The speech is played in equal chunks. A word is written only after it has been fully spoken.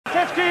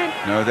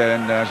Now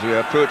then, as we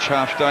approach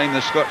half-time,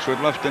 the Scots would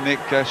love to make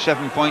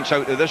 7 points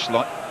out of this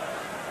lot.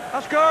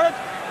 That's good.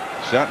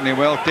 Certainly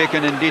well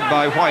taken indeed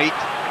by White.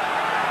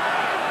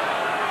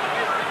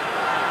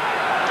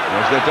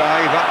 There's the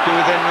dive up to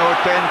within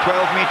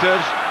 10-12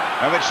 metres.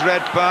 Now it's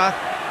Redpath,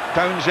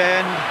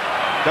 Townsend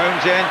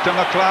to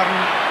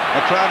McLaren.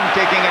 McLaren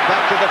taking it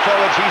back to the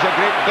forwards. He's a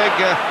great big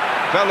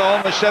fellow,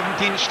 almost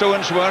 17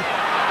 stones worth.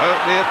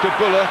 Out there to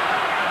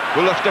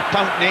Bullough to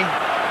Pountney.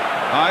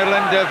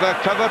 Ireland have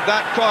covered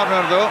that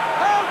corner though.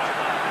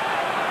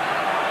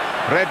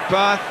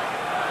 Redpath,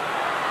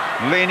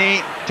 Laney,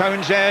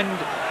 Townsend.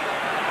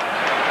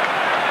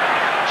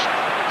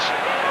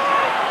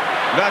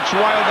 That's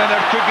wild, and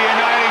there could be an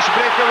Irish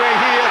breakaway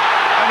here,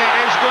 and it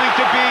is going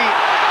to be.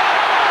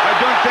 I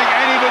don't think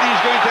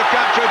anybody's going to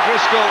capture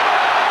Driscoll.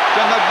 It's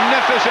a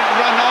magnificent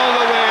run all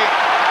the way,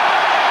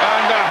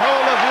 and the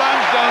whole of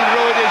Lansdowne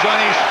Road is on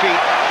his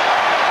feet.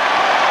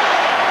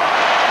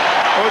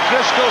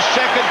 O'Driscoll's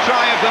second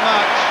try of the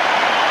match,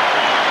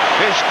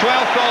 his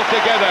 12th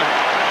altogether,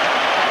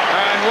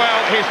 and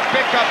well, his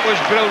pickup was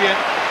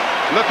brilliant.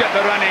 Look at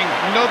the running,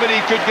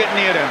 nobody could get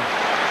near him.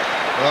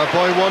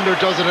 Boy Wonder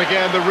does it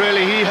again, but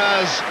really he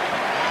has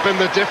been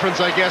the difference,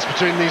 I guess,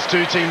 between these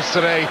two teams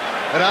today.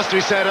 It has to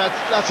be said that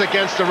that's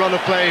against the run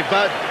of play,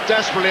 but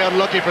desperately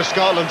unlucky for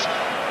Scotland.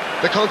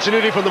 The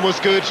continuity from them was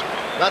good.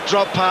 That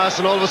drop pass,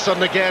 and all of a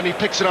sudden again he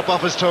picks it up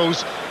off his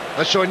toes,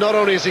 and showing not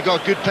only has he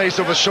got good pace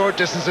over short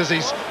distances,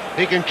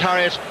 he can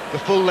carry it the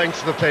full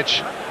length of the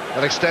pitch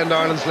and extend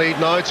Ireland's lead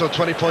now to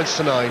 20 points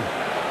to 9.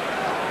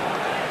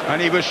 And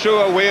he was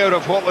so aware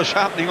of what was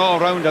happening all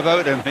round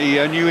about him.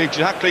 He knew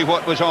exactly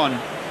what was on.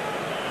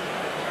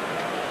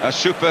 A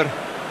super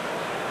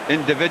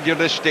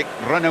individualistic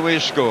runaway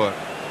score.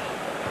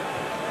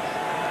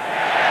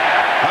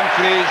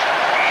 Humphreys,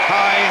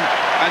 high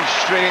and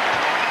straight,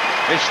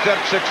 his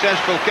third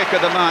successful kick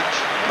of the match.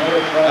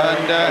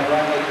 And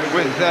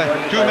with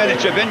 2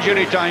 minutes of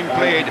injury time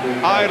played,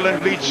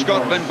 Ireland leads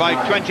Scotland by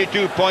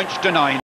 22 points to 9.